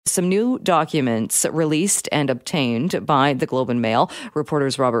Some new documents released and obtained by the Globe and Mail,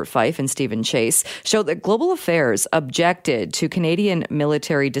 reporters Robert Fife and Stephen Chase, show that Global Affairs objected to Canadian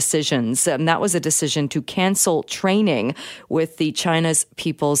military decisions, and that was a decision to cancel training with the China's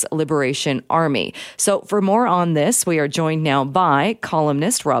People's Liberation Army. So for more on this, we are joined now by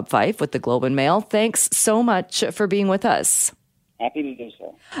columnist Rob Fife with the Globe and Mail. Thanks so much for being with us. Happy to do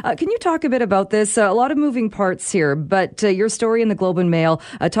so. Can you talk a bit about this? A lot of moving parts here, but your story in the Globe and Mail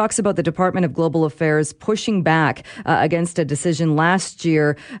talks about the Department of Global Affairs pushing back against a decision last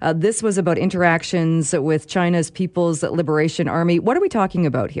year. This was about interactions with China's People's Liberation Army. What are we talking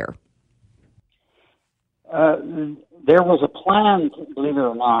about here? There was a plan, believe it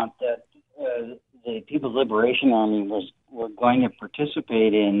or not, that the People's Liberation Army were going to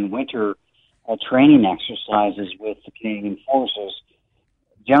participate in winter training exercises with the Canadian Forces.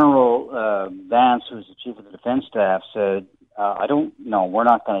 General Vance, who's the Chief of the Defense Staff, said, we're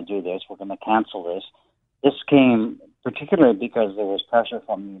not going to do this. We're going to cancel this. This came particularly because there was pressure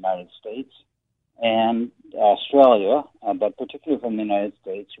from the United States and Australia, but particularly from the United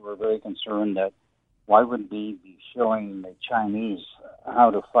States, who were very concerned that why would we be showing the Chinese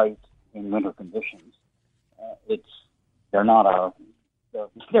how to fight in winter conditions? They're not our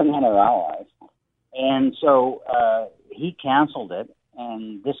allies. And so he canceled it,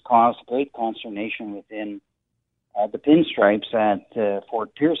 and this caused great consternation within the pinstripes at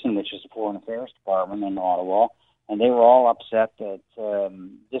Fort Pearson, which is the Foreign Affairs Department in Ottawa, and they were all upset that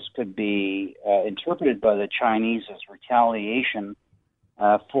this could be interpreted by the Chinese as retaliation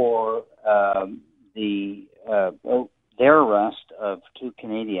for their arrest of two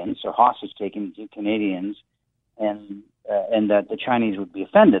Canadians, or hostage-taking two Canadians, and that the Chinese would be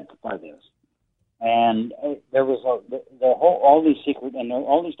offended by this. And there was all these secret, and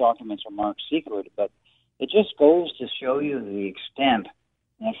all these documents are marked secret, but it just goes to show you the extent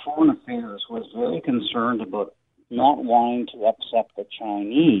that Foreign Affairs was very concerned about not wanting to upset the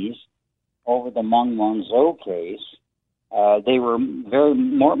Chinese over the Meng Wanzhou case. They were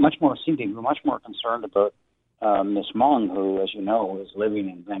much more concerned about Miss Meng, who, as you know, is living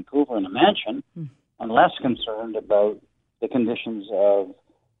in Vancouver in a mansion, and less concerned about the conditions of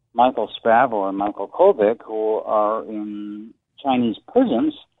Michael Spavor and Michael Kovic, who are in Chinese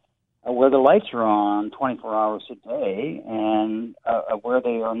prisons where the lights are on 24 hours a day and where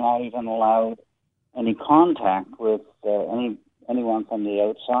they are not even allowed any contact with anyone from the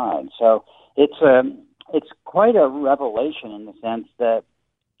outside. So it's quite a revelation in the sense that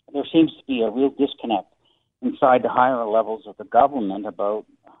there seems to be a real disconnect inside the higher levels of the government about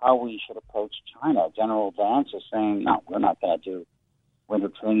how we should approach China. General Vance is saying, no, we're not going to do winter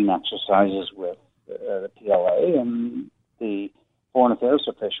training exercises with the PLA, and the foreign affairs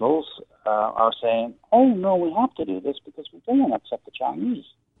officials are saying, oh, no, we have to do this because we don't want to upset the Chinese.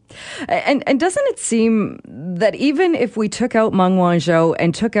 And doesn't it seem that even if we took out Meng Wanzhou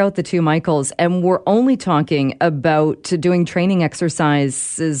and took out the two Michaels, and we're only talking about doing training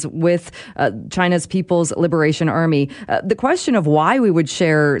exercises with China's People's Liberation Army, the question of why we would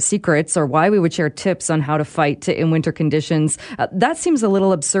share secrets or why we would share tips on how to fight in winter conditions, that seems a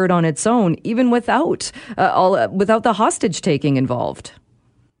little absurd on its own, even without the hostage taking involved.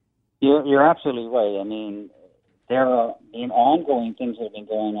 You're absolutely right. I mean, there have been ongoing things that have been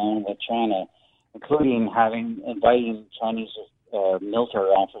going on with China, including inviting Chinese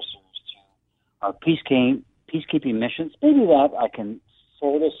military officers to peacekeeping missions. Maybe that I can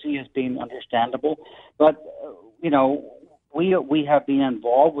sort of see as being understandable, but we have been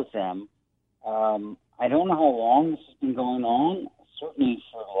involved with them. I don't know how long this has been going on. Certainly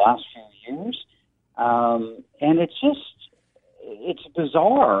for the last few years, and it's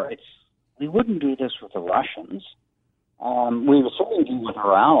bizarre. We wouldn't do this with the Russians. We would certainly do with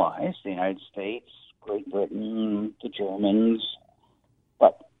our allies, the United States, Great Britain, the Germans.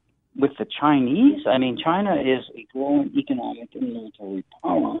 But with the Chinese, I mean, China is a growing economic and military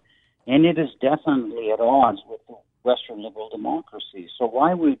power, and it is definitely at odds with the Western liberal democracies. So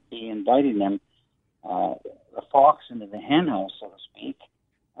why would we be inviting them, a fox into the henhouse, so to speak,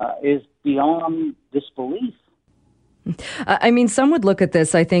 is beyond disbelief. I mean, some would look at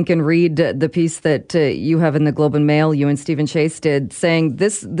this, I think, and read the piece that you have in the Globe and Mail, you and Stephen Chase did, saying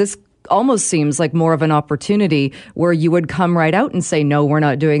this almost seems like more of an opportunity where you would come right out and say, no, we're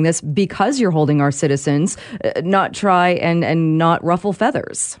not doing this because you're holding our citizens, not try and not ruffle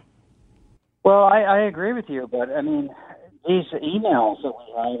feathers. Well, I agree with you, but I mean, these emails that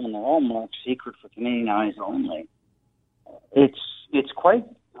we have, and they're all marked secret for Canadian eyes only, it's quite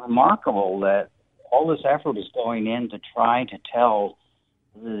remarkable that all this effort is going in to try to tell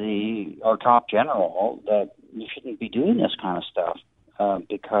our top general that you shouldn't be doing this kind of stuff.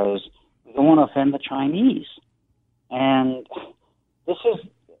 because we don't want to offend the Chinese. And this is,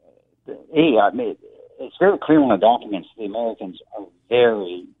 it's very clear in the documents the Americans are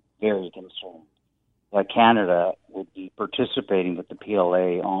very, very concerned that Canada would be participating with the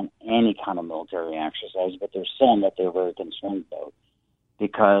PLA on any kind of military exercise, but there's some that they're very concerned about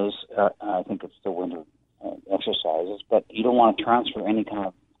because I think it's the winter exercises, but you don't want to transfer any kind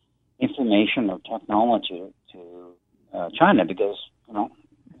of information or technology to China because,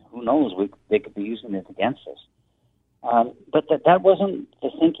 who knows, they could be using it against us. But that wasn't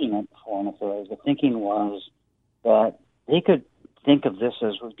the thinking at Foreign Affairs. The thinking was that they could think of this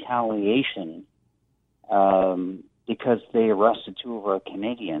as retaliation because they arrested 2 of our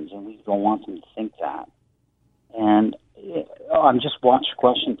Canadians, and we don't want them to think that. And I'm just watched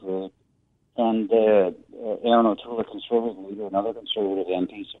Question Period, and Aaron O'Toole, the Conservative leader, and other Conservative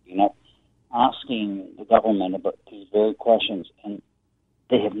MPs have been up asking the government about these very questions, and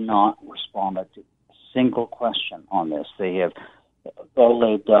they have not responded to a single question on this. They have, all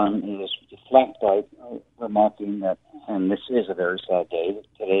they've done is deflect by remarking that, and this is a very sad day,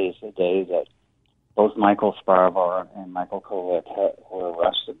 today is the day that both Michael Sparvar and Michael Kovac were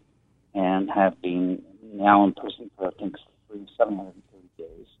arrested and have been now in prison for, I think, 730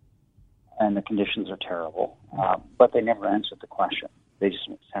 days. And the conditions are terrible. But they never answered the question. They just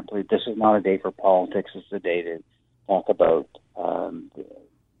simply, this is not a day for politics. It's a day to talk about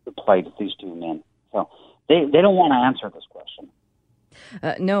the plight of these 2 men. So they don't want to answer this question.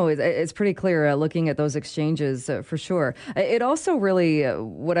 No, it's pretty clear looking at those exchanges for sure. It also really,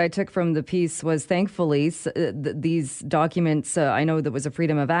 what I took from the piece was thankfully these documents, I know there was a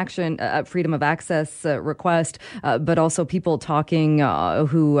freedom of access request, but also people talking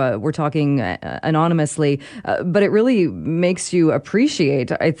who were talking anonymously. But it really makes you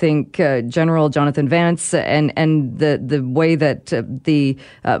appreciate, I think, General Jonathan Vance and the way that the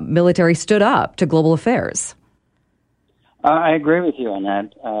military stood up to global affairs. I agree with you on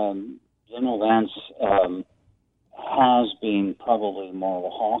that. General Vance has been probably more of a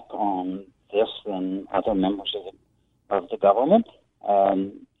hawk on this than other members of the government.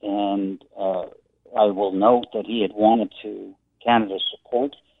 And I will note that he had wanted Canada's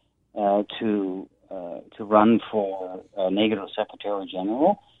support to run for Negative Secretary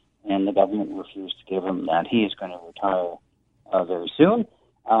General, and the government refused to give him that. He is going to retire very soon.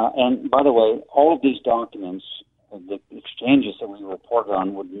 And by the way, all of these documents, the exchanges that we reported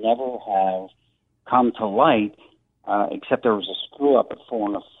on, would never have come to light except there was a screw-up at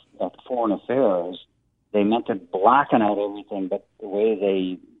Foreign Affairs. They meant to blacken out everything, but the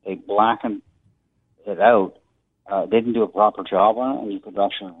way they blackened it out, they didn't do a proper job on it, and you could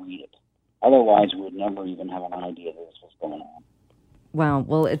actually read it. Otherwise, we would never even have an idea that this was going on. Wow.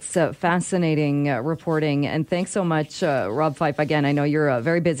 Well, it's fascinating reporting. And thanks so much, Rob Fife. Again, I know you're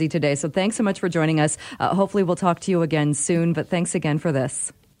very busy today, so thanks so much for joining us. Hopefully we'll talk to you again soon, but thanks again for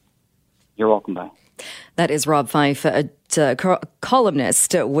this. You're welcome. Bye. That is Rob Fife, a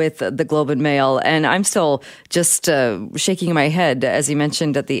columnist with the Globe and Mail. And I'm still just shaking my head, as he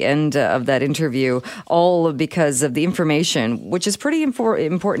mentioned at the end of that interview, all because of the information, which is pretty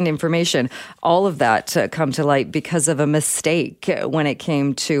important information. All of that come to light because of a mistake when it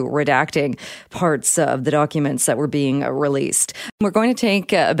came to redacting parts of the documents that were being released. We're going to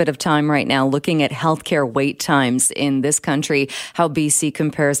take a bit of time right now looking at healthcare wait times in this country, how BC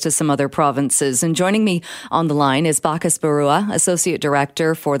compares to some other provinces. And joining me on the line is Bacchus Barua, Associate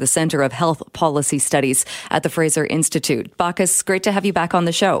Director for the Centre of Health Policy Studies at the Fraser Institute. Bacchus, great to have you back on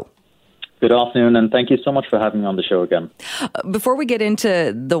the show. Good afternoon, and thank you so much for having me on the show again. Before we get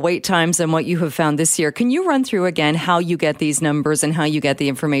into the wait times and what you have found this year, can you run through again how you get these numbers and how you get the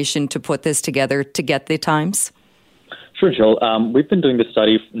information to put this together to get the times? Sure, Jill. We've been doing this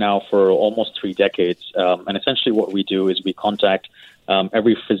study now for almost 3 decades, and essentially what we do is we contact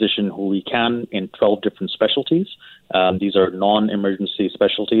every physician who we can in 12 different specialties. These are non-emergency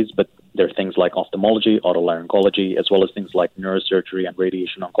specialties, but they're things like ophthalmology, otolaryngology, as well as things like neurosurgery and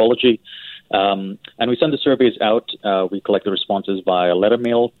radiation oncology. And we send the surveys out. We collect the responses via letter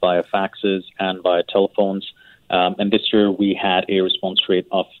mail, via faxes, and via telephones. And this year we had a response rate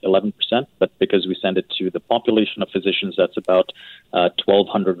of 11%, but because we send it to the population of physicians, that's about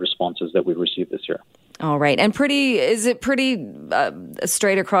 1,200 responses that we received this year. All right. And is it pretty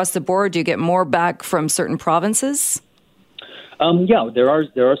straight across the board? Do you get more back from certain provinces? Yeah, there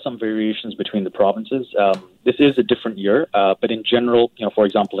are some variations between the provinces. This is a different year, but in general, for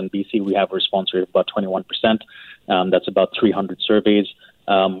example, in BC, we have a response rate of about 21%. That's about 300 surveys.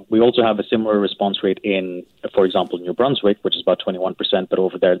 We also have a similar response rate in, for example, New Brunswick, which is about 21%, but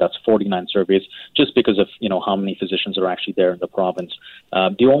over there that's 49 surveys, just because of how many physicians are actually there in the province.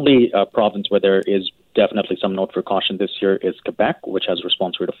 The only province where there is definitely some note for caution this year is Quebec, which has a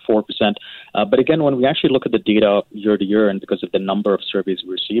response rate of 4%. But again, when we actually look at the data year to year, and because of the number of surveys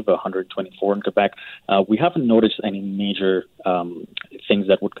we receive, 124 in Quebec, we haven't noticed any major things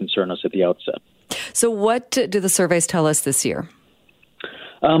that would concern us at the outset. So what do the surveys tell us this year?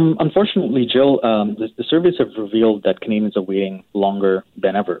 Unfortunately, Jill, the surveys have revealed that Canadians are waiting longer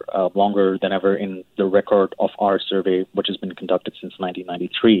than ever in the record of our survey, which has been conducted since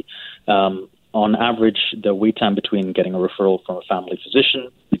 1993. On average, the wait time between getting a referral from a family physician,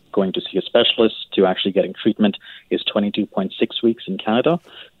 going to see a specialist, to actually getting treatment is 22.6 weeks in Canada.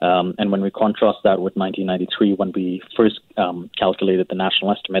 And when we contrast that with 1993, when we first calculated the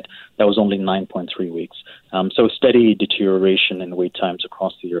national estimate, that was only 9.3 weeks. So steady deterioration in wait times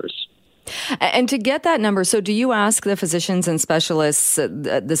across the years. And to get that number, so do you ask the physicians and specialists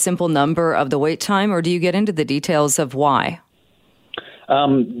the simple number of the wait time, or do you get into the details of why?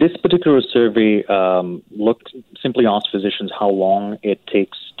 This particular survey simply asks physicians how long it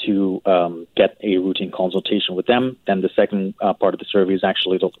takes to get a routine consultation with them. Then the second part of the survey is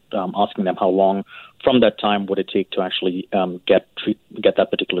actually asking them how long from that time would it take to actually get that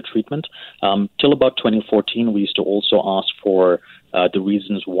particular treatment. Till about 2014, we used to also ask for the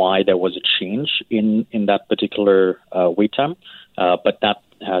reasons why there was a change in that particular wait time, but that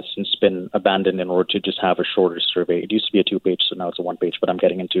has since been abandoned in order to just have a shorter survey. It used to be a 2-page, so now it's a 1-page, but I'm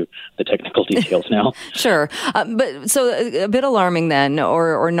getting into the technical details now. Sure. But so a bit alarming then,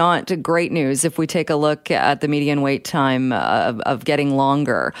 or not great news if we take a look at the median wait time of getting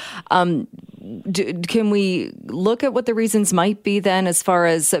longer. Can we look at what the reasons might be then, as far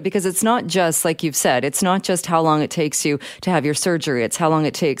as, because it's not just, like you've said, it's not just how long it takes you to have your surgery, it's how long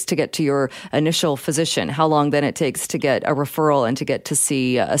it takes to get to your initial physician, how long then it takes to get a referral and to get to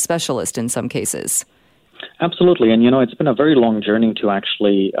see a specialist in some cases. Absolutely. And, it's been a very long journey to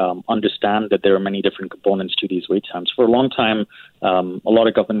actually understand that there are many different components to these wait times. For a long time, a lot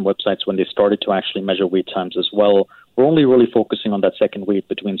of government websites, when they started to actually measure wait times as well, were only really focusing on that second wait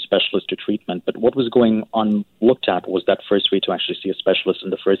between specialist to treatment. But what was going unlooked at was that first wait to actually see a specialist in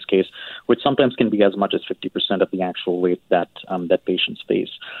the first case, which sometimes can be as much as 50% of the actual wait that patients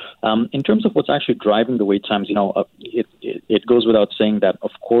face. In terms of what's actually driving the wait times, it goes without saying that,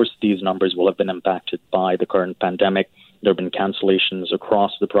 of course, these numbers will have been impacted by the current pandemic. There have been cancellations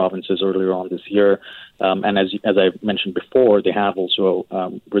across the provinces earlier on this year. And as I mentioned before, they have also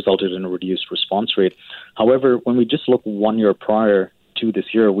resulted in a reduced response rate. However, when we just look 1 year prior to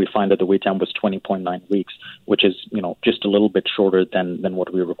this year, we find that the wait time was 20.9 weeks, which is, just a little bit shorter than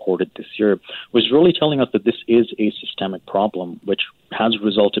what we recorded this year, was really telling us that this is a systemic problem, which has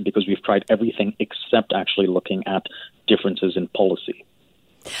resulted because we've tried everything except actually looking at differences in policy.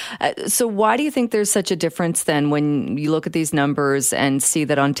 So why do you think there's such a difference then when you look at these numbers and see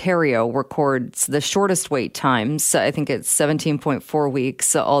that Ontario records the shortest wait times? I think it's 17.4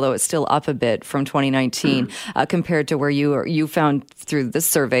 weeks, although it's still up a bit from 2019 compared to where you found through this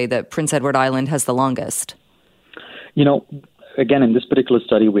survey that Prince Edward Island has the longest. Again, in this particular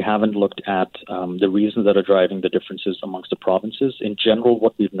study, we haven't looked at the reasons that are driving the differences amongst the provinces. In general,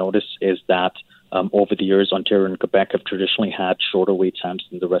 what we've noticed is that over the years, Ontario and Quebec have traditionally had shorter wait times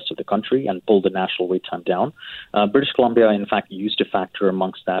than the rest of the country and pulled the national wait time down. British Columbia, in fact, used to factor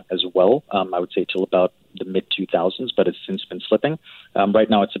amongst that as well, I would say till about the mid-2000s, but it's since been slipping. Right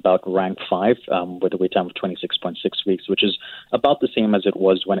now it's about rank 5 with a wait time of 26.6 weeks, which is about the same as it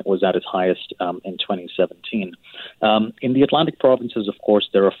was when it was at its highest in 2017. In the Atlantic provinces, of course,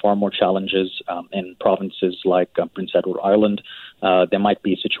 there are far more challenges. In provinces like Prince Edward Island, there might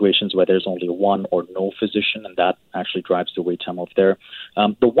be situations where there's only one or no physician, and that actually drives the wait time over there.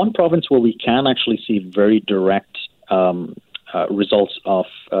 The one province where we can actually see very direct results of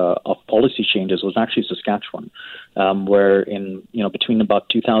policy changes was actually Saskatchewan, where between about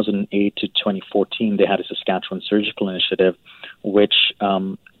 2008 to 2014, they had a Saskatchewan surgical initiative, which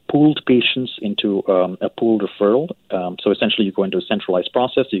pooled patients into a pooled referral. So essentially, you go into a centralized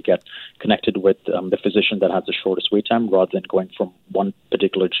process. You get connected with the physician that has the shortest wait time, rather than going from one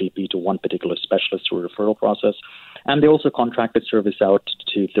particular GP to one particular specialist through a referral process. And they also contracted service out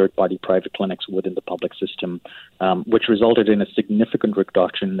to third-party private clinics within the public system, which resulted in a significant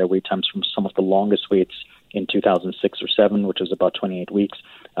reduction in their wait times from some of the longest waits in 2006 or 7, which was about 28 weeks,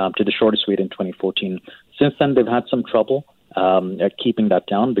 to the shortest wait in 2014. Since then, they've had some trouble at keeping that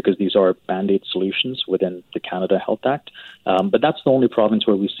down because these are Band-Aid solutions within the Canada Health Act. But that's the only province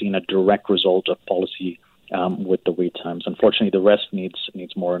where we've seen a direct result of policy with the wait times. Unfortunately, the rest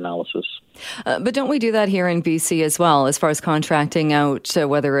needs more analysis. But don't we do that here in BC as well, as far as contracting out,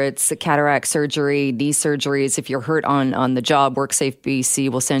 whether it's cataract surgery, knee surgeries? If you're hurt on the job, WorkSafe BC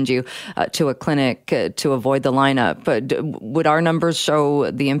will send you to a clinic to avoid the lineup. But would our numbers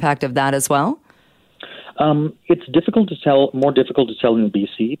show the impact of that as well? It's difficult to tell, more difficult to tell in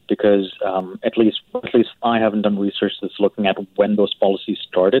BC because at least I haven't done research that's looking at when those policies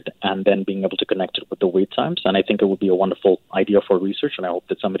started and then being able to connect it with the wait times. And I think it would be a wonderful idea for research, and I hope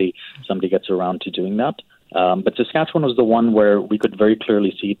that somebody gets around to doing that. But Saskatchewan was the one where we could very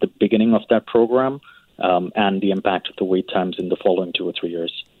clearly see the beginning of that program and the impact of the wait times in the following 2 or 3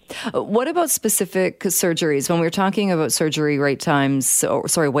 years. What about specific surgeries? When we're talking about surgery wait times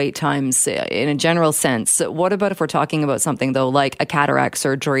in a general sense, what about if we're talking about something, though, like a cataract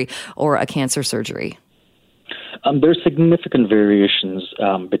surgery or a cancer surgery? There's significant variations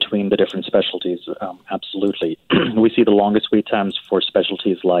between the different specialties, absolutely. We see the longest wait times for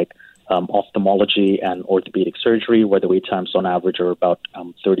specialties like ophthalmology and orthopedic surgery, where the wait times on average are about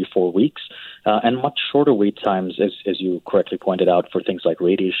 34 weeks, and much shorter wait times, as you correctly pointed out, for things like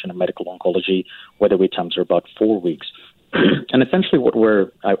radiation and medical oncology, where the wait times are about 4 weeks. And essentially what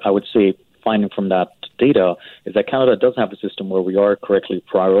I would say, finding from that data is that Canada does have a system where we are correctly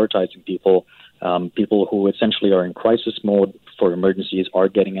prioritizing people who essentially are in crisis mode for emergencies are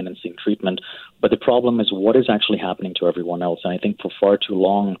getting in and seeing treatment. But the problem is what is actually happening to everyone else. And I think for far too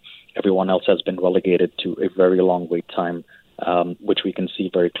long, everyone else has been relegated to a very long wait time, which we can see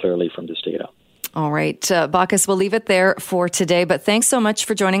very clearly from this data. All right, Bacchus, we'll leave it there for today. But thanks so much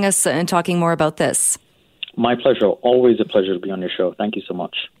for joining us and talking more about this. My pleasure. Always a pleasure to be on your show. Thank you so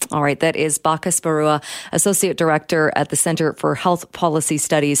much. All right. That is Bacchus Barua, Associate Director at the Centre for Health Policy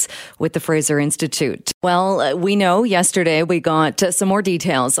Studies with the Fraser Institute. Well, we know yesterday we got some more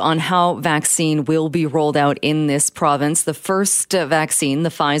details on how vaccine will be rolled out in this province. The first vaccine, the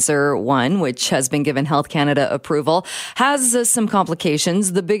Pfizer one, which has been given Health Canada approval, has some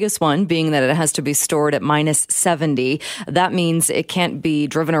complications. The biggest one being that it has to be stored at -70. That means it can't be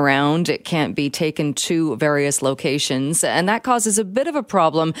driven around. It can't be taken to various locations. And that causes a bit of a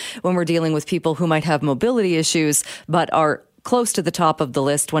problem when we're dealing with people who might have mobility issues, but are close to the top of the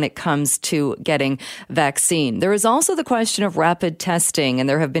list when it comes to getting vaccine. There is also the question of rapid testing, and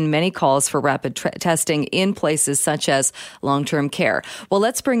there have been many calls for rapid testing in places such as long-term care. Well,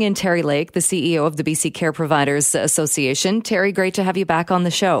 let's bring in Terry Lake, the CEO of the BC Care Providers Association. Terry, great to have you back on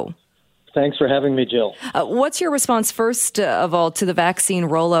the show. Thanks for having me, Jill. What's your response, first of all, to the vaccine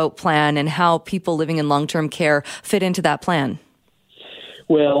rollout plan and how people living in long-term care fit into that plan?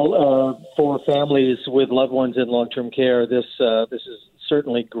 Well, for families with loved ones in long-term care, this is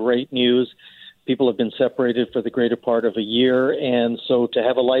certainly great news. People have been separated for the greater part of a year, and so to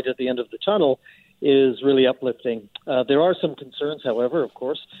have a light at the end of the tunnel is really uplifting. There are some concerns, however, of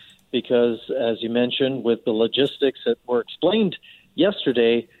course, because, as you mentioned, with the logistics that were explained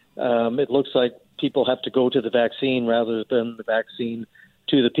yesterday, it looks like people have to go to the vaccine rather than the vaccine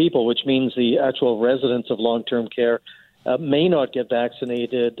to the people, which means the actual residents of long-term care may not get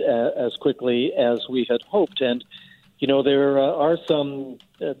vaccinated as quickly as we had hoped. And, you know, there are some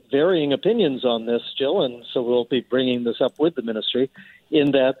varying opinions on this, Jill, and so we'll be bringing this up with the ministry,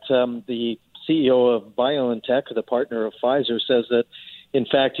 in that the CEO of BioNTech, the partner of Pfizer, says that, in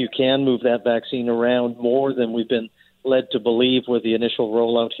fact, you can move that vaccine around more than we've been led to believe with the initial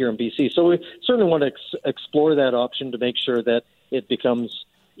rollout here in BC. So we certainly want to explore that option to make sure that it becomes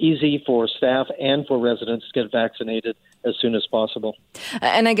easy for staff and for residents to get vaccinated as soon as possible.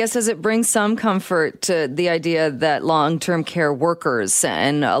 And I guess, does it bring some comfort to the idea that long-term care workers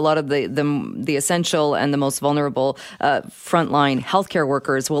and a lot of the essential and the most vulnerable frontline healthcare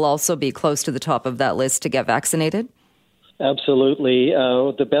workers will also be close to the top of that list to get vaccinated? Absolutely.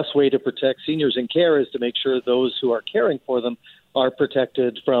 The best way to protect seniors in care is to make sure those who are caring for them are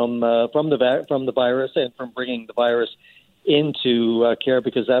protected from the virus and from bringing the virus into care,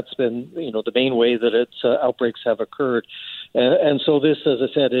 because that's been, the main way that its outbreaks have occurred. And so this, as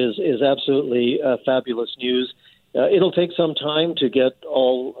I said, is absolutely fabulous news. It'll take some time to get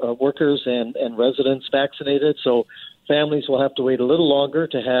all workers and residents vaccinated. So families will have to wait a little longer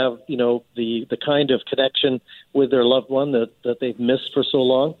to have, the kind of connection with their loved one that they've missed for so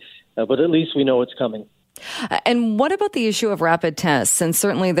long. But at least we know it's coming. And what about the issue of rapid tests? And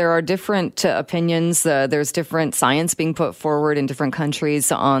certainly there are different opinions. There's different science being put forward in different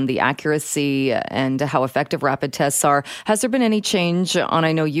countries on the accuracy and how effective rapid tests are. Has there been any change on,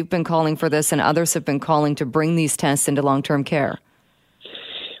 I know you've been calling for this and others have been calling to bring these tests into long-term care?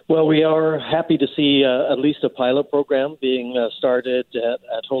 Well, we are happy to see at least a pilot program being started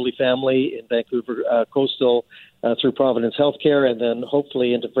at Holy Family in Vancouver Coastal through Providence Healthcare, and then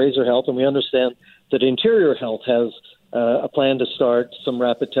hopefully into Fraser Health. And we understand that Interior Health has a plan to start some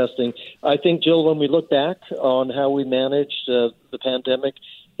rapid testing. I think, Jill, when we look back on how we managed the pandemic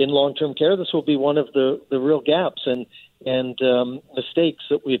in long-term care, this will be one of the real gaps and mistakes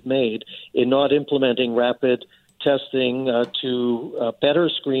that we've made in not implementing rapid testing to better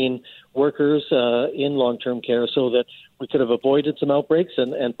screen workers in long-term care so that we could have avoided some outbreaks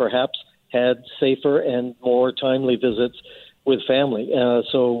and perhaps had safer and more timely visits with family.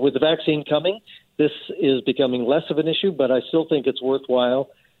 So with the vaccine coming, this is becoming less of an issue, but I still think it's worthwhile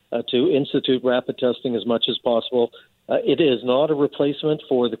to institute rapid testing as much as possible. It is not a replacement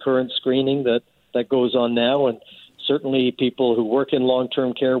for the current screening that goes on now, and certainly people who work in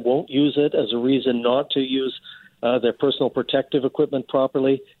long-term care won't use it as a reason not to use their personal protective equipment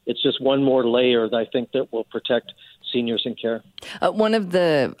properly. It's just one more layer that I think that will protect seniors in care. One of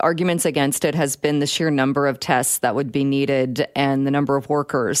the arguments against it has been the sheer number of tests that would be needed and the number of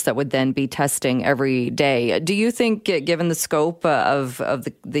workers that would then be testing every day. Do you think, given the scope of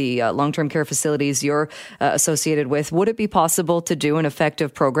the long-term care facilities you're associated with, would it be possible to do an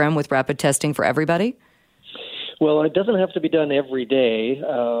effective program with rapid testing for everybody? Well, it doesn't have to be done every day.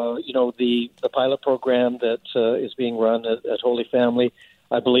 The pilot program that is being run at Holy Family,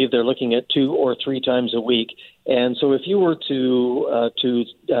 I believe they're looking at 2 or 3 times a week. And so if you were to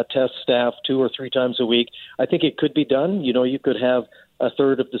test staff 2 or 3 times a week, I think it could be done. You could have a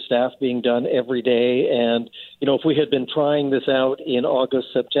third of the staff being done every day. And, if we had been trying this out in August,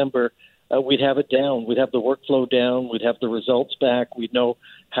 September, we'd have it down. We'd have the workflow down. We'd have the results back. We'd know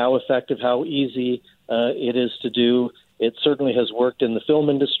how effective, how easy it is to do. It certainly has worked in the film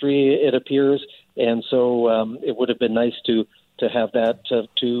industry, it appears, and so it would have been nice to have that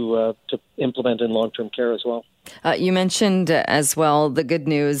to implement in long-term care as well. You mentioned as well the good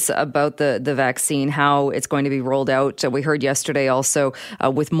news about the vaccine, how it's going to be rolled out. We heard yesterday also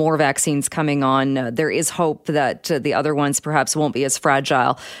with more vaccines coming on, there is hope that the other ones perhaps won't be as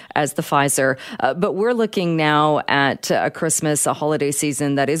fragile as the Pfizer. But we're looking now at a Christmas, a holiday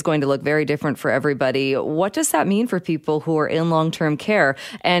season that is going to look very different for everybody. What does that mean for people who are in long-term care?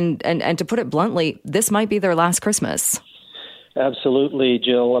 And to put it bluntly, this might be their last Christmas. Absolutely,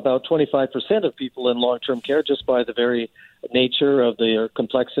 Jill. About 25% of people in long-term care, just by the very nature of their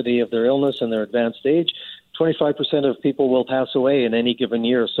complexity of their illness and their advanced age, 25% of people will pass away in any given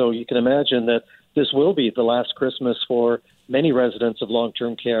year. So you can imagine that this will be the last Christmas for many residents of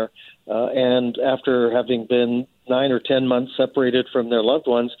long-term care. And after having been 9 or 10 months separated from their loved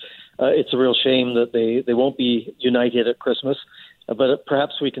ones, it's a real shame that they won't be united at Christmas. But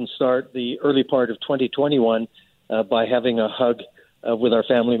perhaps we can start the early part of 2021 by having a hug with our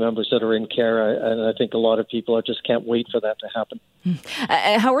family members that are in care. And I think a lot of people just can't wait for that to happen.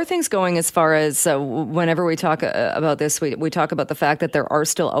 How are things going as far as whenever we talk about this, we talk about the fact that there are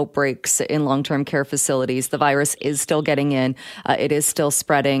still outbreaks in long-term care facilities. The virus is still getting in. It is still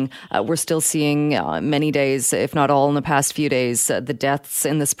spreading. We're still seeing many days, if not all in the past few days, the deaths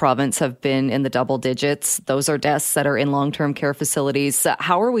in this province have been in the double digits. Those are deaths that are in long-term care facilities.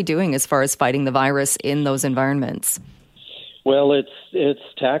 How are we doing as far as fighting the virus in those environments? Well, it's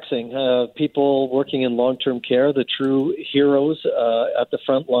taxing. People working in long-term care, the true heroes at the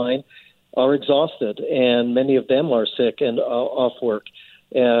front line, are exhausted, and many of them are sick and off work.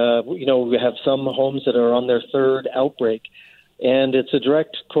 We have some homes that are on their 3rd outbreak, and it's a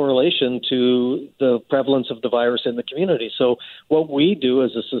direct correlation to the prevalence of the virus in the community. So what we do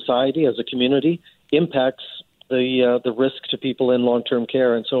as a society, as a community, impacts the risk to people in long-term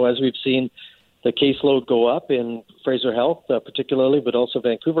care. And so as we've seen the caseload go up in Fraser Health, particularly, but also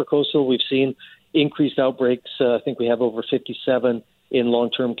Vancouver Coastal, we've seen increased outbreaks. I think we have over 57 in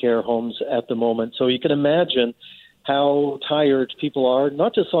long-term care homes at the moment. So you can imagine how tired people are,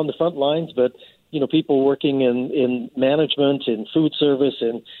 not just on the front lines, but people working in management, in food service,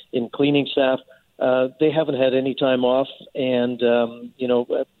 in cleaning staff. They haven't had any time off, and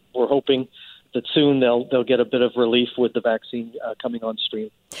we're hoping that soon they'll get a bit of relief with the vaccine coming on stream.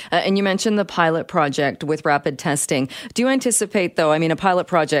 And you mentioned the pilot project with rapid testing. Do you anticipate, though, a pilot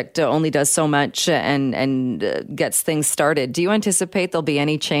project only does so much and gets things started. Do you anticipate there'll be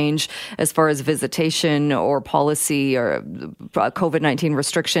any change as far as visitation or policy or COVID-19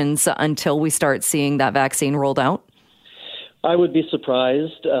 restrictions until we start seeing that vaccine rolled out? I would be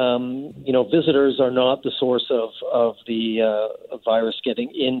surprised. Visitors are not the source of the virus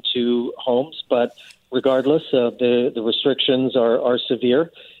getting into homes, but regardless, the restrictions are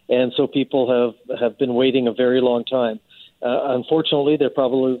severe, and so people have been waiting a very long time. Unfortunately, they're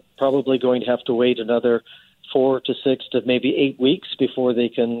probably going to have to wait another 4 to 6 to maybe 8 weeks before they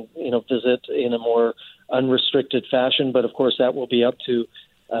can, visit in a more unrestricted fashion. But of course, that will be up to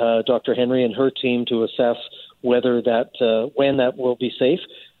Dr. Henry and her team to assess whether when that will be safe.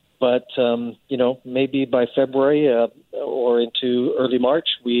 But maybe by February or into early March,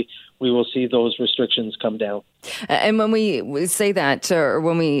 we will see those restrictions come down. And when we say that,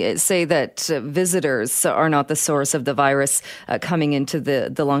 visitors are not the source of the virus coming into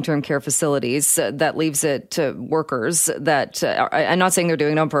the long-term care facilities, that leaves it to workers that, I'm not saying they're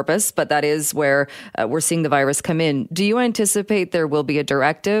doing it on purpose, but that is where we're seeing the virus come in. Do you anticipate there will be a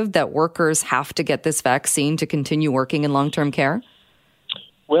directive that workers have to get this vaccine to continue working in long-term care?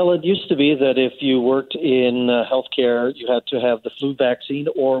 Well, it used to be that if you worked in healthcare, you had to have the flu vaccine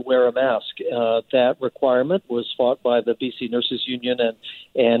or wear a mask. That requirement was fought by the BC Nurses Union,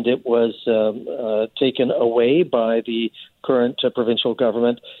 and it was taken away by the current provincial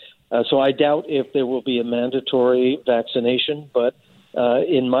government. So I doubt if there will be a mandatory vaccination, but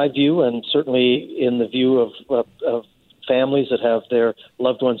in my view, and certainly in the view of families that have their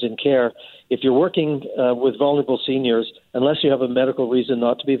loved ones in care, if you're working with vulnerable seniors, unless you have a medical reason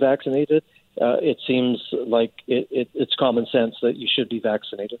not to be vaccinated, it seems like it's common sense that you should be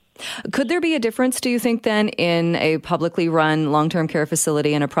vaccinated. Could there be a difference, do you think, then, in a publicly run long-term care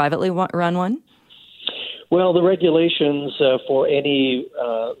facility and a privately run one? Well, the regulations for any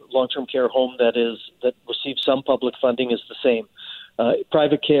long-term care home that receives some public funding is the same.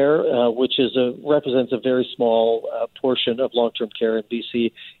 Private care, which represents a very small portion of long-term care in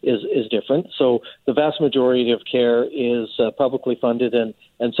BC, is different. So the vast majority of care is publicly funded and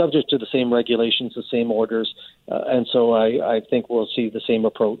subject to the same regulations, the same orders. And so I think we'll see the same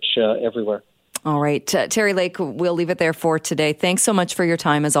approach everywhere. All right. Terry Lake, we'll leave it there for today. Thanks so much for your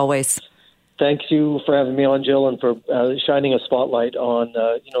time, as always. Thank you for having me on, Jill, and for shining a spotlight on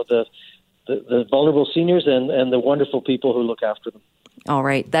the vulnerable seniors and the wonderful people who look after them. All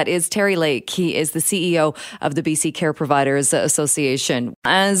right. That is Terry Lake. He is the CEO of the BC Care Providers Association.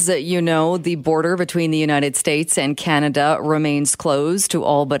 As you know, the border between the United States and Canada remains closed to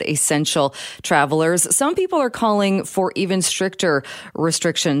all but essential travelers. Some people are calling for even stricter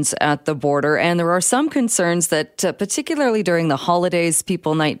restrictions at the border, and there are some concerns that particularly during the holidays,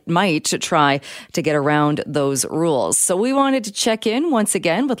 people might try to get around those rules. So we wanted to check in once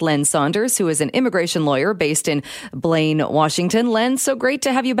again with Len Saunders, who is an immigration lawyer based in Blaine, Washington. Len, so great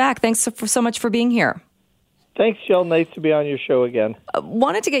to have you back. Thanks so much for being here. Thanks, Jill. Nice to be on your show again.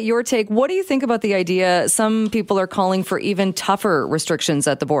 Wanted to get your take. What do you think about the idea? Some people are calling for even tougher restrictions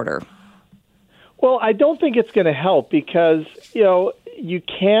at the border. Well, I don't think it's going to help because, you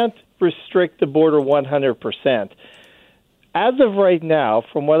can't restrict the border 100%. As of right now,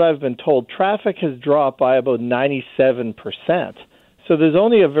 from what I've been told, traffic has dropped by about 97%. So there's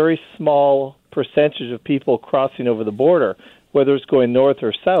only a very small percentage of people crossing over the border, whether it's going north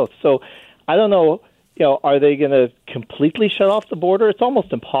or south. So I don't know, are they going to completely shut off the border? It's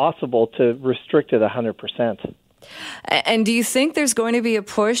almost impossible to restrict it 100%. And do you think there's going to be a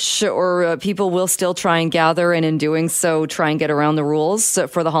push, or people will still try and gather, and in doing so, try and get around the rules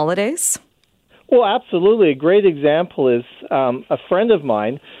for the holidays? Well, absolutely. A great example is a friend of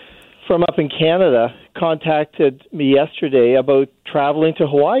mine from up in Canada contacted me yesterday about traveling to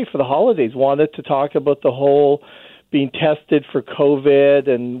Hawaii for the holidays, wanted to talk about the whole being tested for COVID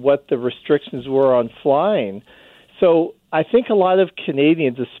and what the restrictions were on flying. So I think a lot of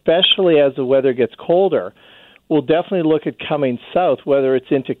Canadians, especially as the weather gets colder, will definitely look at coming south, whether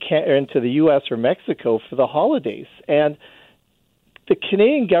it's into the U.S. or Mexico for the holidays. And the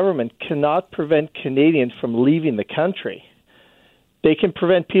Canadian government cannot prevent Canadians from leaving the country. They can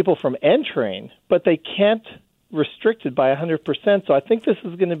prevent people from entering, but they can't restrict it by 100%. So I think this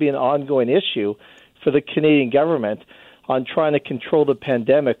is going to be an ongoing issue for the Canadian government on trying to control the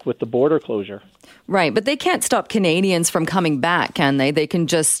pandemic with the border closure. Right, but they can't stop Canadians from coming back, can they? They can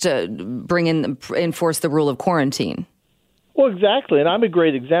just enforce the rule of quarantine. Well, exactly, and I'm a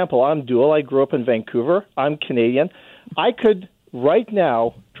great example. I'm dual. I grew up in Vancouver. I'm Canadian. I could right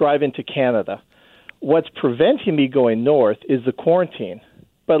now drive into Canada. What's preventing me going north is the quarantine,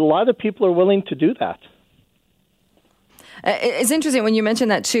 but a lot of people are willing to do that. It's interesting when you mention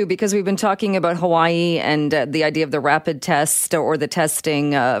that, too, because we've been talking about Hawaii and the idea of the rapid test or the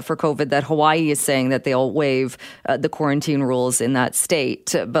testing for COVID, that Hawaii is saying that they'll waive the quarantine rules in that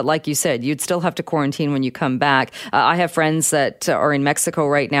state. But like you said, you'd still have to quarantine when you come back. I have friends that are in Mexico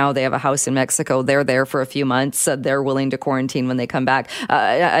right now. They have a house in Mexico. They're there for a few months. They're willing to quarantine when they come back.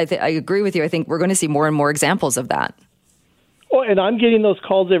 I agree with you. I think we're going to see more and more examples of that. Oh, and I'm getting those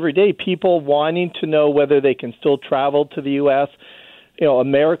calls every day, people wanting to know whether they can still travel to the U.S.,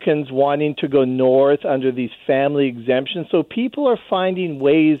 Americans wanting to go north under these family exemptions. So people are finding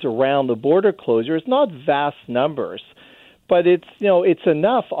ways around the border closure. It's not vast numbers, but it's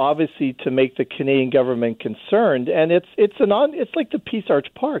enough, obviously, to make the Canadian government concerned. And it's like the Peace Arch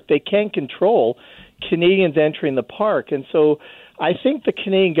Park. They can't control Canadians entering the park. And so I think the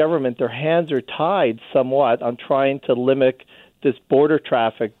Canadian government, their hands are tied somewhat on trying to limit this border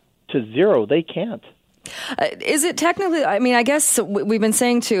traffic to zero. They can't. Is it technically, I guess we've been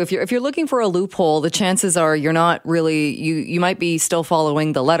saying too, if you're looking for a loophole, the chances are you're not really, you might be still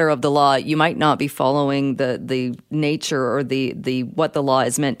following the letter of the law. You might not be following the nature or the what the law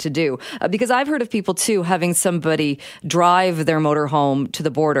is meant to do. Because I've heard of people too having somebody drive their motorhome to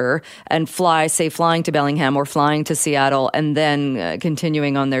the border and flying to Bellingham or flying to Seattle and then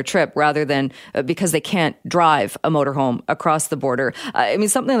continuing on their trip rather than because they can't drive a motorhome across the border.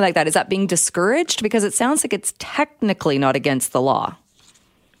 Something like that. Is that being discouraged? Because it sounds like it's technically not against the law.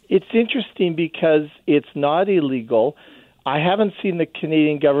 It's interesting because it's not illegal. I haven't seen the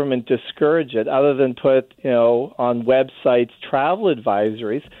Canadian government discourage it other than put, on websites travel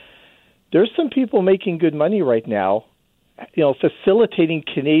advisories. There's some people making good money right now, facilitating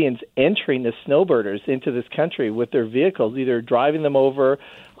Canadians entering the snowbirders into this country with their vehicles, either driving them over.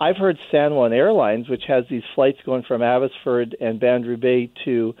 I've heard San Juan Airlines, which has these flights going from Abbotsford and Boundary Bay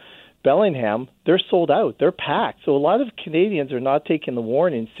to Bellingham, they're sold out. They're packed. So a lot of Canadians are not taking the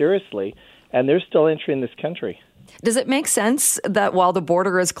warning seriously, and they're still entering this country. Does it make sense that while the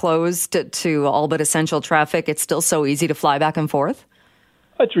border is closed to all but essential traffic, it's still so easy to fly back and forth?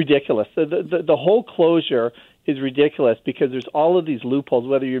 It's ridiculous. The whole closure is ridiculous because there's all of these loopholes,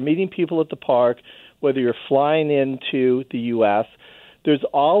 whether you're meeting people at the park, whether you're flying into the U.S., there's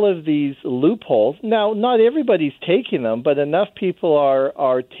all of these loopholes. Now, not everybody's taking them, but enough people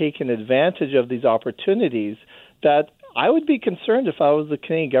are taking advantage of these opportunities that I would be concerned if I was the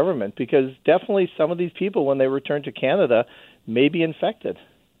Canadian government, because definitely some of these people, when they return to Canada, may be infected.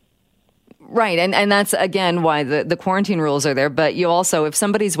 Right. And that's, again, why the quarantine rules are there. But you also, if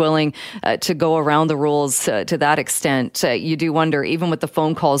somebody's willing to go around the rules to that extent, you do wonder, even with the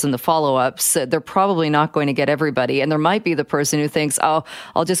phone calls and the follow-ups, they're probably not going to get everybody. And there might be the person who thinks, oh,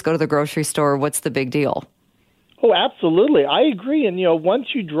 I'll just go to the grocery store. What's the big deal? Oh, absolutely. I agree. And, once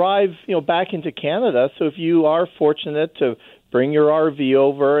you drive, back into Canada, so if you are fortunate to bring your RV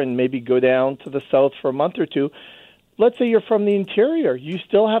over and maybe go down to the south for a month or two, let's say you're from the interior. You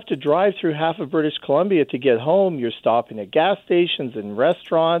still have to drive through half of British Columbia to get home. You're stopping at gas stations and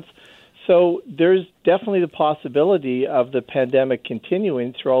restaurants. So there's definitely the possibility of the pandemic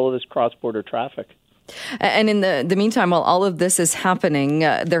continuing through all of this cross-border traffic. And in the meantime, while all of this is happening,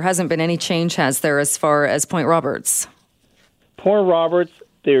 there hasn't been any change, has there, as far as Point Roberts? Point Roberts,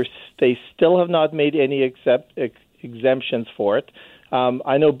 they still have not made any exemptions for it.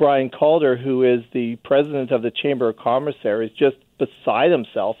 I know Brian Calder, who is the president of the Chamber of Commerce there, is just beside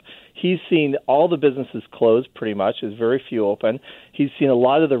himself. He's seen all the businesses close pretty much. There's very few open. He's seen a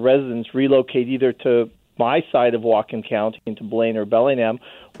lot of the residents relocate either to my side of Whatcom County, into Blaine or Bellingham,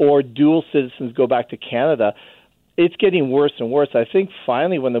 or dual citizens go back to Canada. It's getting worse and worse. I think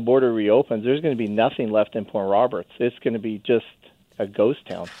finally when the border reopens, there's going to be nothing left in Point Roberts. It's going to be just a ghost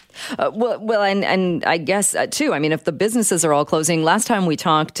town. Well, and I guess, too, if the businesses are all closing, last time we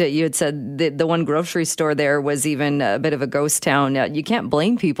talked, you had said the one grocery store there was even a bit of a ghost town. You can't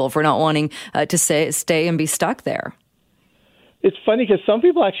blame people for not wanting to stay and be stuck there. It's funny because some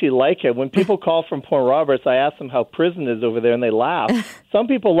people actually like it. When people call from Point Roberts, I ask them how prison is over there, and they laugh. Some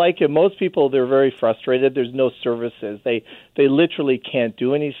people like it. Most people, they're very frustrated. There's no services. They literally can't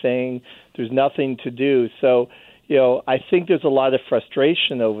do anything. There's nothing to do. So, I think there's a lot of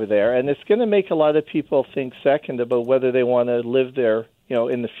frustration over there, and it's going to make a lot of people think second about whether they want to live there,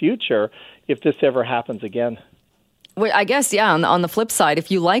 in the future if this ever happens again. Well, I guess, yeah, on the flip side, if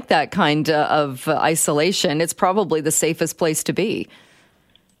you like that kind of isolation, it's probably the safest place to be.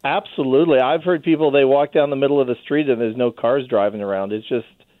 Absolutely. I've heard people, they walk down the middle of the street and there's no cars driving around. It's just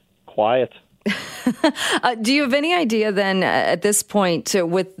quiet. Do you have any idea then at this point,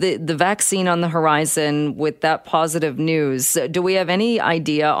 with the vaccine on the horizon, with that positive news, do we have any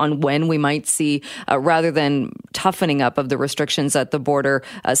idea on when we might see, rather than toughening up of the restrictions at the border,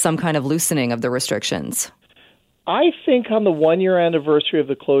 some kind of loosening of the restrictions? I think on the one-year anniversary of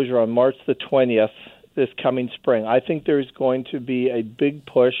the closure on March the 20th, this coming spring, I think there's going to be a big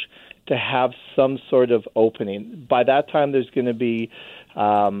push to have some sort of opening. By that time, there's going to be,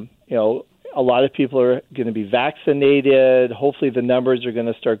 A lot of people are going to be vaccinated. Hopefully the numbers are going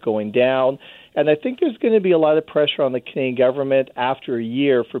to start going down. And I think there's going to be a lot of pressure on the Canadian government after a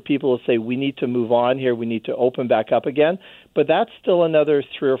year for people to say, we need to move on here, we need to open back up again. But that's still another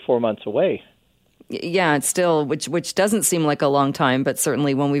 3 or 4 months away. Yeah, it's still, which doesn't seem like a long time, but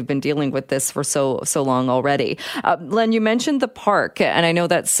certainly when we've been dealing with this for so long already. Len, you mentioned the park, and I know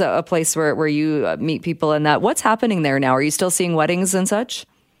that's a place where you meet people and that. What's happening there now? Are you still seeing weddings and such?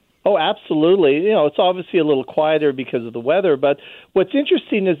 Oh, absolutely. It's obviously a little quieter because of the weather, but what's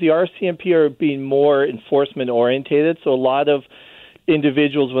interesting is the RCMP are being more enforcement orientated. So a lot of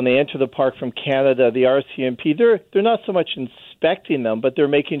individuals, when they enter the park from Canada, the RCMP, they're not so much inspecting them, but they're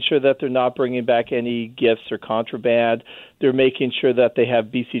making sure that they're not bringing back any gifts or contraband. They're making sure that they have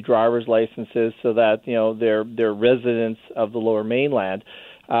BC driver's licenses so that they're residents of the Lower Mainland.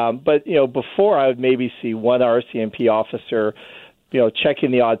 But before I would maybe see one RCMP officer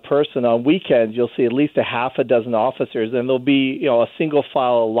checking the odd person. On weekends, you'll see at least a half a dozen officers, and there'll be, a single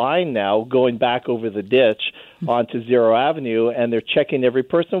file line now going back over the ditch onto Zero Avenue, and they're checking every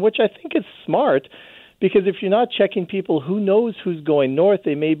person, which I think is smart, because if you're not checking people, who knows who's going north?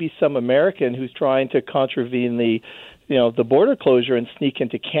 They may be some American who's trying to contravene the border closure and sneak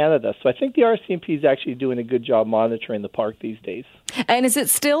into Canada. So I think the RCMP is actually doing a good job monitoring the park these days. And is it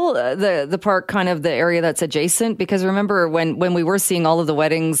still the park kind of the area that's adjacent? Because remember when we were seeing all of the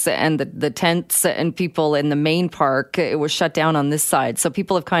weddings and the tents and people in the main park, it was shut down on this side. So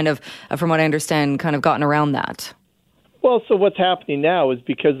people have kind of, from what I understand, kind of gotten around that. Well, so what's happening now is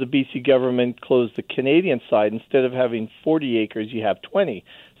because the BC government closed the Canadian side, instead of having 40 acres, you have 20.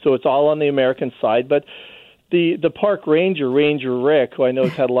 So it's all on the American side. But the park ranger, Ranger Rick, who I know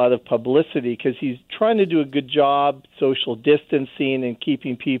has had a lot of publicity because he's trying to do a good job social distancing and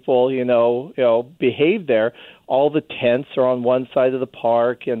keeping people, behave there. All the tents are on one side of the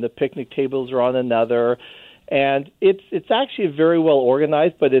park and the picnic tables are on another. And it's actually very well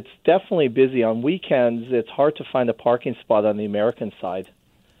organized, but it's definitely busy. On weekends, it's hard to find a parking spot on the American side.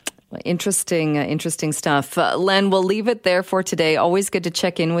 Interesting stuff. Len, we'll leave it there for today. Always good to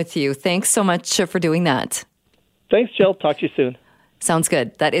check in with you. Thanks so much for doing that. Thanks, Jill. Talk to you soon. Sounds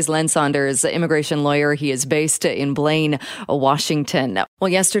good. That is Len Saunders, immigration lawyer. He is based in Blaine, Washington. Well,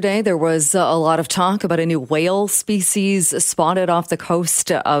 yesterday there was a lot of talk about a new whale species spotted off the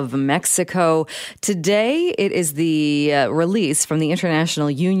coast of Mexico. Today it is the release from the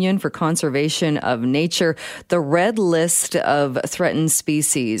International Union for Conservation of Nature, the red list of threatened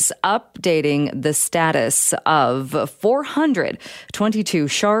species, updating the status of 422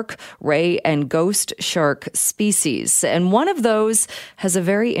 shark, ray, and ghost shark species. And one of those has a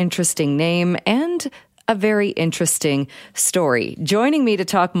very interesting name and a very interesting story. Joining me to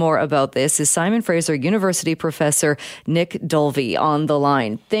talk more about this is Simon Fraser University professor Nick Dulvy on the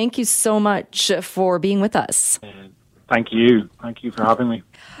line. Thank you so much for being with us. Thank you. Thank you for having me.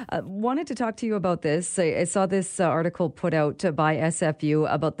 Wanted to talk to you about this. I saw this article put out by SFU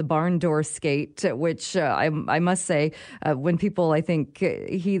about the Barndoor skate, which I must say, when people, I think,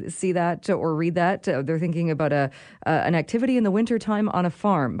 see that or read that, they're thinking about an activity in the wintertime on a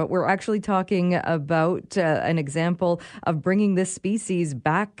farm. But we're actually talking about an example of bringing this species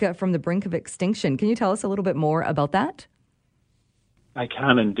back from the brink of extinction. Can you tell us a little bit more about that? I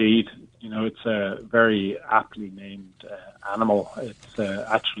can indeed. It's a very aptly named animal. It's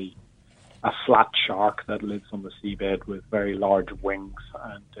actually a flat shark that lives on the seabed with very large wings,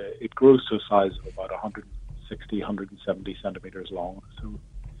 and it grows to a size of about 160, 170 centimeters long. So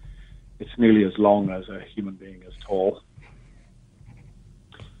it's nearly as long as a human being is tall.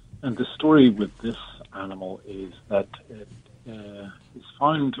 And the story with this animal is that it is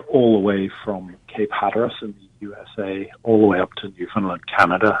found all the way from Cape Hatteras in the USA, all the way up to Newfoundland,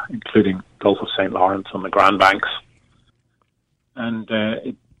 Canada, including Gulf of St. Lawrence on the Grand Banks. And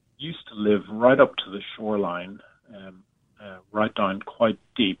it used to live right up to the shoreline, right down quite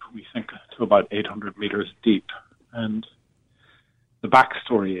deep, we think to about 800 meters deep. And the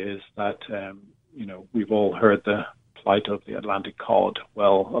backstory is that, we've all heard the plight of the Atlantic cod.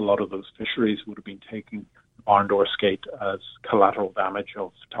 Well, a lot of those fisheries would have been taking the Barndoor skate as collateral damage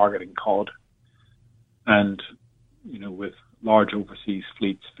of targeting cod. And, with large overseas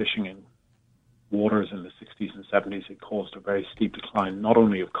fleets fishing in waters in the 60s and 70s, it caused a very steep decline, not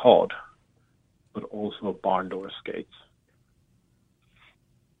only of cod, but also of Barndoor skates.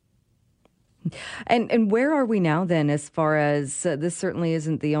 And where are we now then, as far as this certainly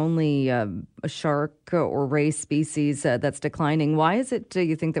isn't the only shark or ray species that's declining? Why is it, do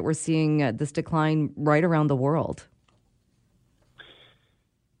you think, that we're seeing this decline right around the world?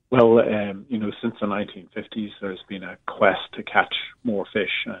 Well, since the 1950s, there's been a quest to catch more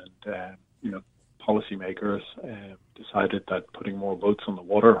fish, and policymakers decided that putting more boats on the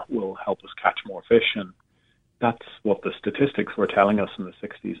water will help us catch more fish, and that's what the statistics were telling us in the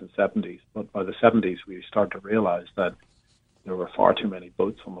 60s and 70s. But by the 70s, we started to realize that there were far too many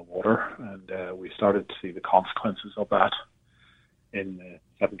boats on the water, and we started to see the consequences of that in the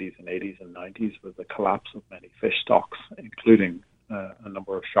 70s and 80s and 90s with the collapse of many fish stocks, including a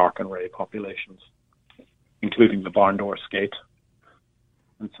number of shark and ray populations, including the Barndoor skate.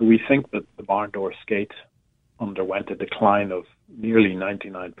 And so we think that the Barndoor skate underwent a decline of nearly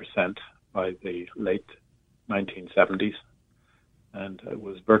 99% by the late 1970s, and it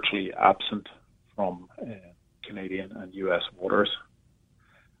was virtually absent from Canadian and US waters.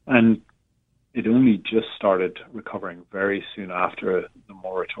 And it only just started recovering very soon after the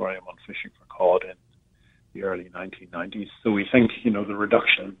moratorium on fishing for cod in the early 1990s. So we think, the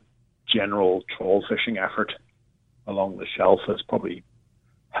reduction in general trawl fishing effort along the shelf has probably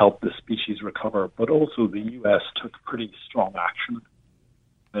helped the species recover, but also the US took pretty strong action.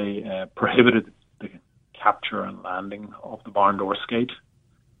 They prohibited the capture and landing of the Barndoor skate,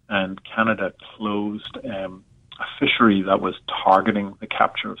 and Canada closed a fishery that was targeting the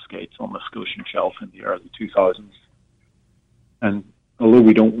capture of skates on the Scotian shelf in the early 2000s. And although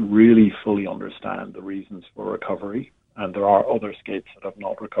we don't really fully understand the reasons for recovery, and there are other skates that have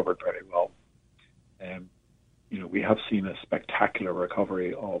not recovered very well, we have seen a spectacular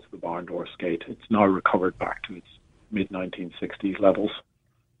recovery of the Barndoor skate. It's now recovered back to its mid-1960s levels.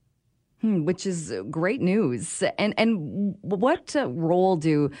 Which is great news. And what role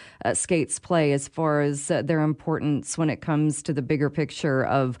do skates play as far as their importance when it comes to the bigger picture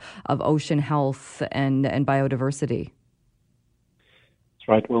of ocean health and biodiversity? That's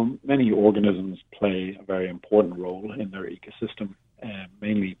right. Well, many organisms play a very important role in their ecosystem,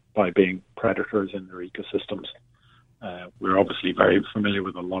 mainly by being predators in their ecosystems. We're obviously very familiar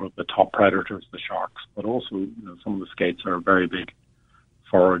with a lot of the top predators, the sharks, but also some of the skates are very big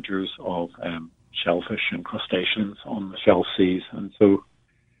foragers of shellfish and crustaceans on the shelf seas, and so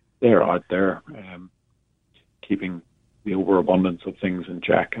they're out there keeping the overabundance of things in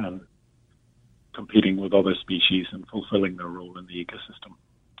check and competing with other species and fulfilling their role in the ecosystem.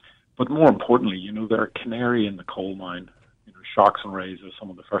 But more importantly, they're a canary in the coal mine. Sharks and rays are some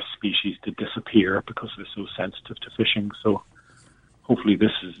of the first species to disappear because they're so sensitive to fishing. So hopefully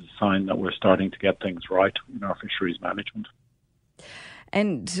this is a sign that we're starting to get things right in our fisheries management.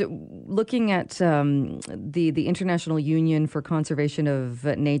 And looking at the International Union for Conservation of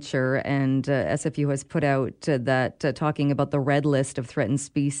Nature, and SFU has put out that talking about the red list of threatened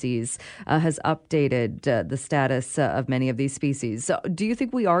species has updated the status of many of these species. So do you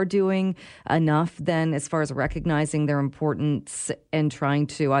think we are doing enough then as far as recognizing their importance and trying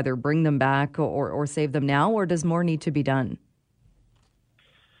to either bring them back or save them now, or does more need to be done?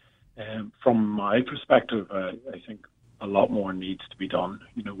 From my perspective, I think a lot more needs to be done.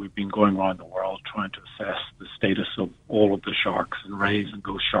 We've been going around the world trying to assess the status of all of the sharks and rays and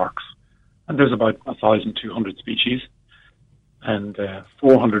ghost sharks. And there's about 1,200 species. And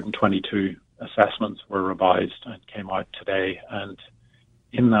 422 assessments were revised and came out today. And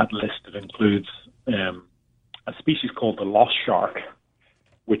in that list, it includes a species called the lost shark,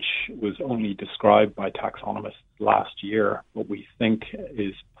 which was only described by taxonomists last year, but we think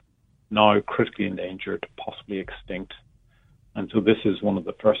is now critically endangered, possibly extinct. And so this is one of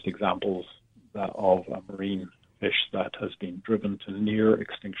the first examples of a marine fish that has been driven to near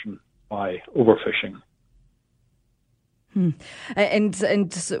extinction by overfishing. And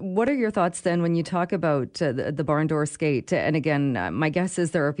what are your thoughts then when you talk about the Barndoor skate? And again, my guess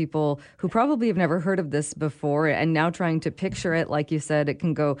is there are people who probably have never heard of this before and now trying to picture it. Like you said, it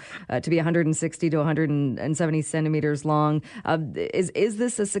can go to be 160 to 170 centimeters long. Is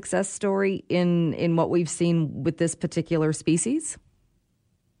this a success story in what we've seen with this particular species?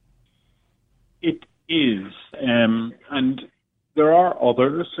 It is. And there are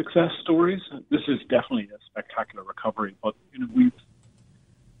other success stories. This is definitely a spectacular recovery, but we've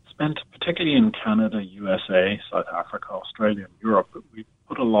spent, particularly in Canada, USA, South Africa, Australia, and Europe, we've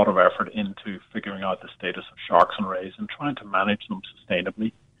put a lot of effort into figuring out the status of sharks and rays and trying to manage them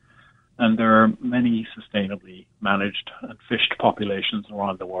sustainably. And there are many sustainably managed and fished populations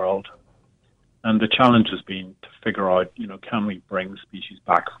around the world. And the challenge has been to figure out, can we bring species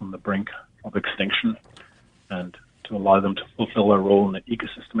back from the brink of extinction and to allow them to fulfill their role in the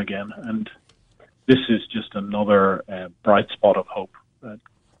ecosystem again. And this is just another bright spot of hope that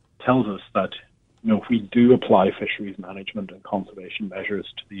tells us that, if we do apply fisheries management and conservation measures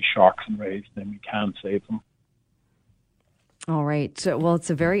to these sharks and rays, then we can save them. All right. Well, it's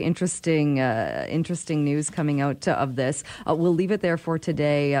a very interesting news coming out of this. We'll leave it there for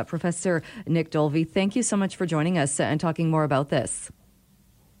today. Professor Nick Dulvy, thank you so much for joining us and talking more about this.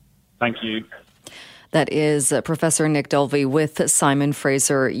 Thank you. That is Professor Nick Dulvy with Simon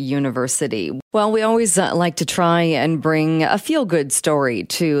Fraser University. Well, we always like to try and bring a feel-good story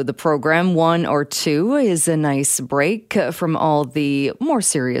to the program. One or two is a nice break from all the more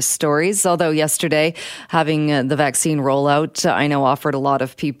serious stories. Although yesterday, having the vaccine rollout, I know offered a lot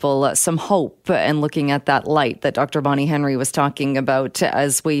of people some hope and looking at that light that Dr. Bonnie Henry was talking about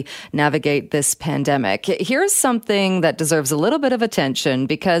as we navigate this pandemic. Here's something that deserves a little bit of attention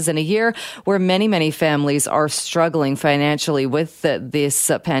because in a year where many families are struggling financially with this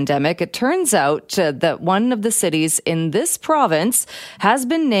pandemic, it turns out that one of the cities in this province has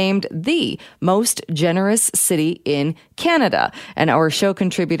been named the most generous city in Canada. And our show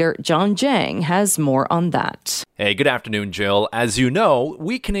contributor, Jawn Jang, has more on that. Hey, good afternoon, Jill. As you know,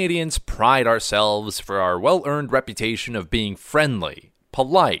 we Canadians pride ourselves for our well-earned reputation of being friendly,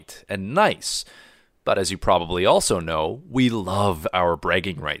 polite, and nice. But as you probably also know, we love our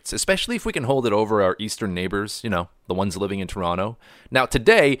bragging rights, especially if we can hold it over our eastern neighbors, the ones living in Toronto. Now,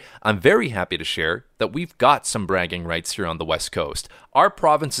 today, I'm very happy to share that we've got some bragging rights here on the West Coast. Our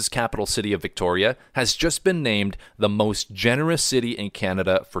province's capital city of Victoria has just been named the most generous city in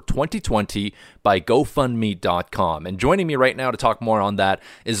Canada for 2020 by GoFundMe.com. And joining me right now to talk more on that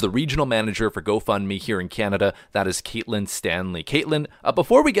is the regional manager for GoFundMe here in Canada. That is Caitlin Stanley. Caitlin,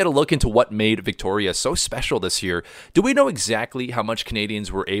 before we get a look into what made Victoria so special this year, do we know exactly how much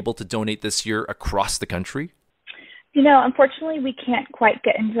Canadians were able to donate this year across the country? Unfortunately, we can't quite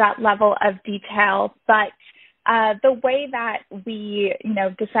get into that level of detail, but the way that we,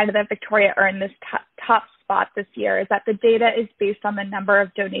 decided that Victoria earned this top spot this year is that the data is based on the number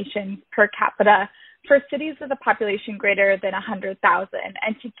of donations per capita for cities with a population greater than 100,000.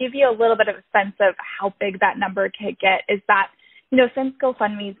 And to give you a little bit of a sense of how big that number could get is that, since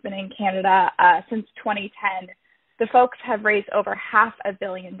GoFundMe's been in Canada since 2010, the folks have raised over $500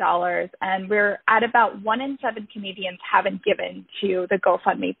 million, and we're at about 1 in 7 Canadians haven't given to the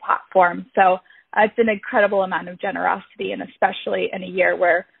GoFundMe platform. So it's an incredible amount of generosity, and especially in a year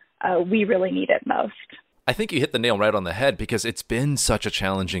where we really need it most. I think you hit the nail right on the head because it's been such a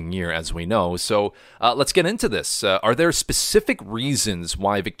challenging year, as we know. So let's get into this. Are there specific reasons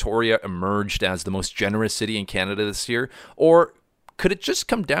why Victoria emerged as the most generous city in Canada this year, or could it just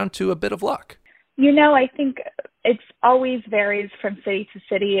come down to a bit of luck? I think it's always varies from city to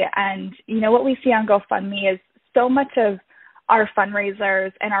city. And, what we see on GoFundMe is so much of our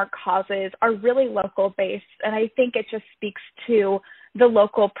fundraisers and our causes are really local based. And I think it just speaks to the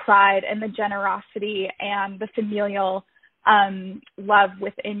local pride and the generosity and the familial love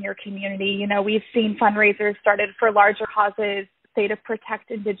within your community. We've seen fundraisers started for larger causes, say to protect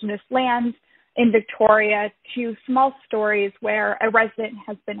Indigenous lands in Victoria, to small stories where a resident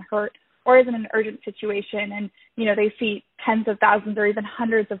has been hurt or is in an urgent situation and, they see tens of thousands or even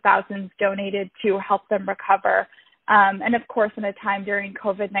hundreds of thousands donated to help them recover. And of course, in a time during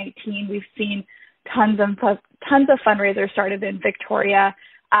COVID-19, we've seen tons of fundraisers started in Victoria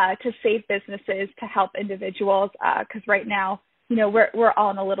to save businesses, to help individuals, because right now, we're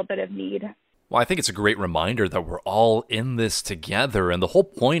all in a little bit of need. Well, I think it's a great reminder that we're all in this together. And the whole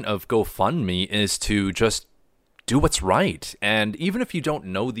point of GoFundMe is to just do what's right. And even if you don't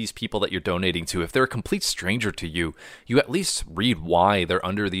know these people that you're donating to, if they're a complete stranger to you, you at least read why they're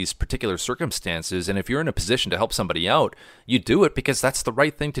under these particular circumstances. And if you're in a position to help somebody out, you do it because that's the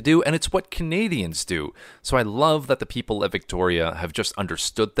right thing to do. And it's what Canadians do. So I love that the people of Victoria have just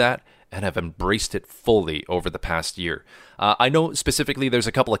understood that and have embraced it fully over the past year. I know specifically there's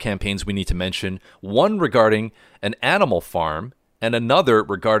a couple of campaigns we need to mention. One regarding an animal farm and another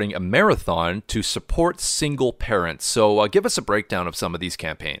regarding a marathon to support single parents. So give us a breakdown of some of these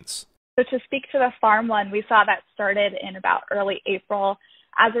campaigns. So to speak to the farm one, we saw that started in about early April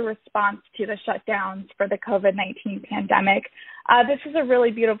as a response to the shutdowns for the COVID-19 pandemic. This is a really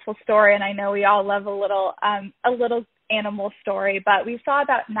beautiful story, and I know we all love a little animal story, but we saw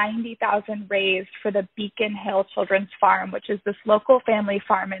about $90,000 raised for the Beacon Hill Children's Farm, which is this local family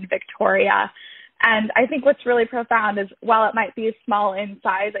farm in Victoria. And I think what's really profound is while it might be small in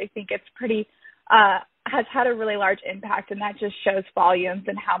size, I think it's pretty, has had a really large impact, and that just shows volumes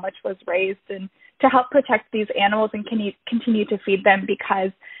and how much was raised and to help protect these animals and continue to feed them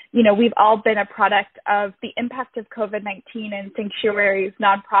because, we've all been a product of the impact of COVID-19, and sanctuaries,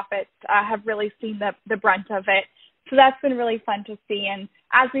 nonprofits have really seen the brunt of it. So that's been really fun to see. And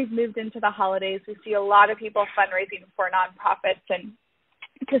as we've moved into the holidays, we see a lot of people fundraising for nonprofits. And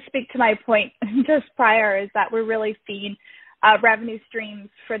to speak to my point just prior is that we're really seeing revenue streams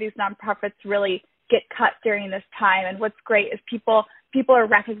for these nonprofits really get cut during this time. And what's great is people are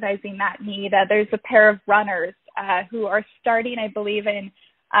recognizing that need. There's a pair of runners who are starting, I believe, in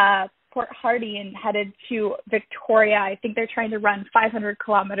Port Hardy and headed to Victoria. I think they're trying to run 500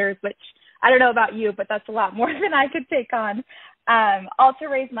 kilometers, which I don't know about you, but that's a lot more than I could take on. All to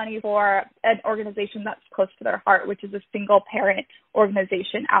raise money for an organization that's close to their heart, which is a single parent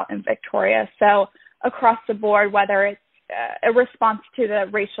organization out in Victoria. So across the board, whether it's a response to the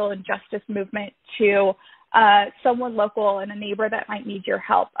racial injustice movement, to someone local and a neighbor that might need your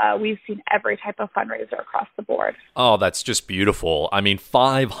help, we've seen every type of fundraiser across the board. Oh, that's just beautiful. I mean,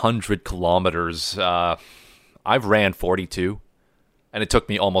 500 kilometers. I've ran 42. And it took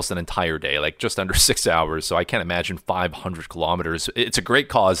me almost an entire day, like just under 6 hours. So I can't imagine 500 kilometers. It's a great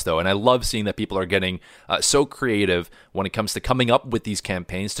cause, though. And I love seeing that people are getting so creative when it comes to coming up with these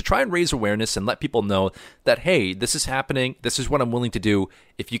campaigns to try and raise awareness and let people know that, hey, this is happening. This is what I'm willing to do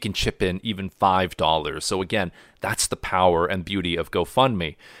if you can chip in even $5. So again, that's the power and beauty of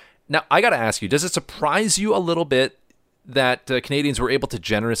GoFundMe. Now, I got to ask you, does it surprise you a little bit that Canadians were able to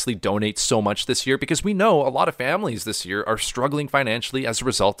generously donate so much this year? Because we know a lot of families this year are struggling financially as a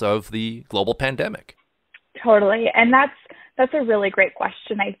result of the global pandemic. Totally. And that's a really great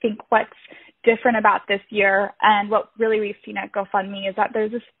question. I think what's different about this year and what really we've seen at GoFundMe is that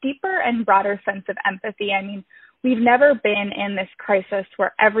there's a deeper and broader sense of empathy. I mean, we've never been in this crisis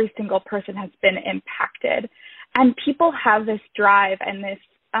where every single person has been impacted. And people have this drive and this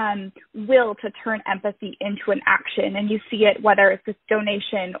will to turn empathy into an action. And you see it whether it's a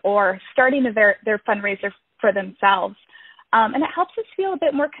donation or starting their fundraiser for themselves. And it helps us feel a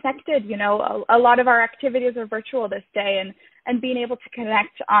bit more connected. You know, a lot of our activities are virtual this day, and being able to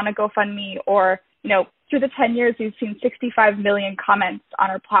connect on a GoFundMe or, you know, through the 10 years, we've seen 65 million comments on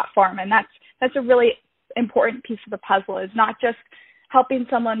our platform. And that's a really important piece of the puzzle, is not just helping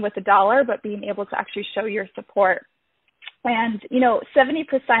someone with $1, but being able to actually show your support. And, you know, 70%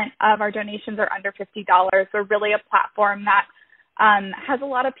 of our donations are under $50. We're really a platform that has a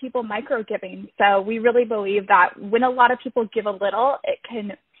lot of people micro-giving. So we really believe that when a lot of people give a little, it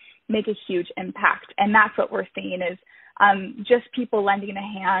can make a huge impact. And that's what we're seeing is just people lending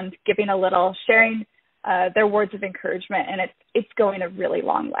a hand, giving a little, sharing their words of encouragement. And it's going a really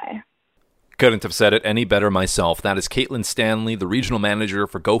long way. Couldn't have said it any better myself. That is Caitlin Stanley, the regional manager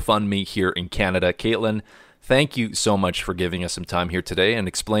for GoFundMe here in Canada. Caitlin, thank you so much for giving us some time here today and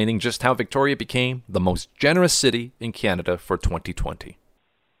explaining just how Victoria became the most generous city in Canada for 2020.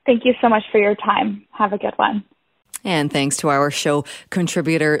 Thank you so much for your time. Have a good one. And thanks to our show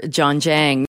contributor, Jawn Jang.